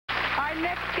Our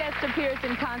next guest appears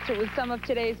in concert with some of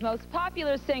today's most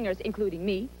popular singers, including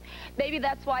me. Maybe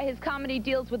that's why his comedy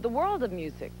deals with the world of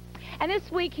music. And this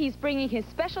week, he's bringing his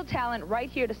special talent right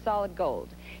here to Solid Gold.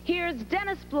 Here's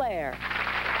Dennis Blair.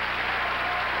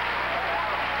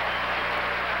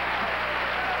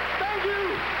 Thank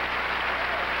you.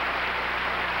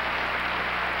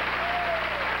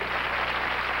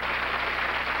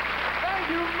 Thank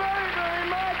you very, very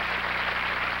much.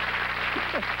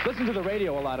 Listen to the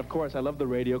radio a lot, of course. I love the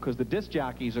radio because the disc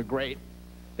jockeys are great.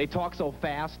 They talk so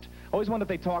fast. Always wonder if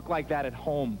they talk like that at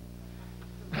home.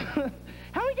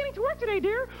 How are you getting to work today,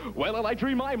 dear? Well, I like to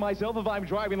remind myself if I'm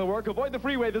driving to work, avoid the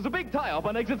freeway. There's a big tie-up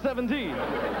on exit 17.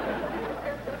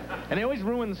 And they always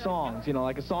ruin songs. You know,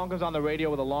 like a song comes on the radio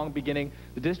with a long beginning.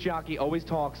 The disc jockey always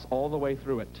talks all the way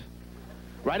through it.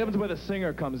 Right up to where the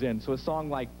singer comes in. So a song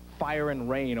like Fire and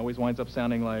Rain always winds up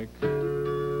sounding like...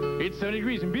 It's 70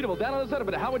 degrees and beatable down on the center,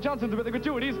 but Howard Johnson's with the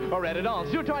gratuities are added on.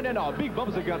 So you're trying to know. Big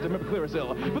bumps have got to remember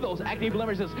Clearasil. For those acne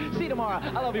blemishes, see you tomorrow.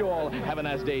 I love you all. Have a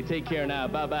nice day. Take care now.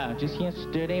 Bye-bye. Just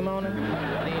yesterday morning, they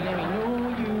let me know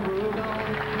you were gone.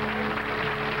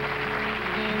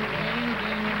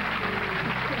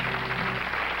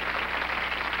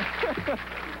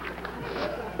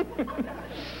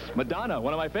 Madonna,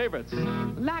 one of my favorites.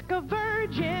 Like a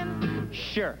virgin.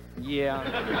 Sure. Yeah.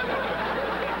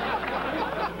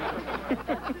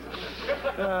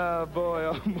 Oh, boy,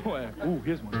 oh, boy. Ooh,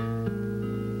 here's one.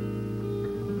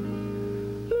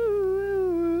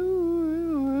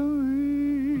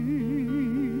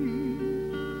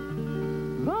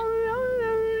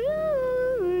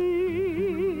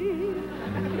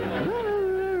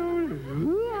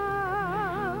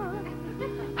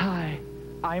 Hi,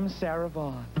 I'm Sarah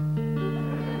Vaughan.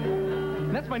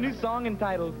 And that's my new song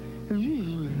entitled...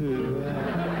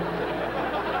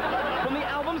 From the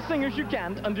album Singers You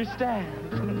Can't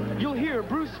Understand, you'll hear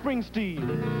Bruce Springsteen.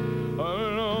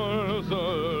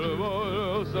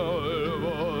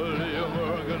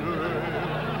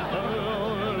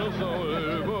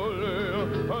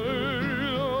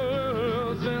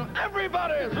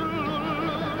 Everybody!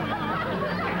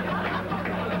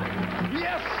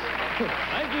 Yes!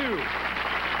 Thank you.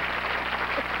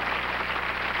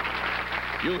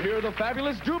 You'll hear the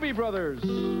fabulous Doobie Brothers.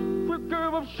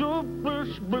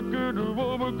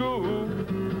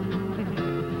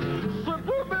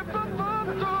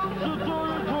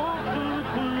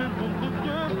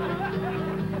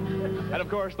 And of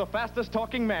course, the fastest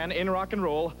talking man in rock and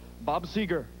roll, Bob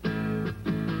Seger.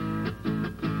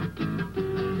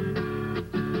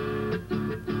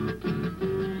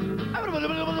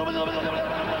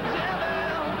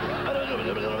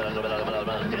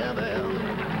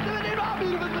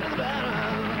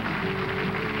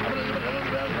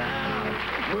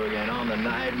 Working on the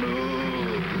night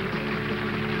move.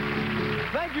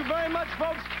 Thank you very much,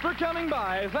 folks, for coming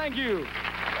by. Thank you.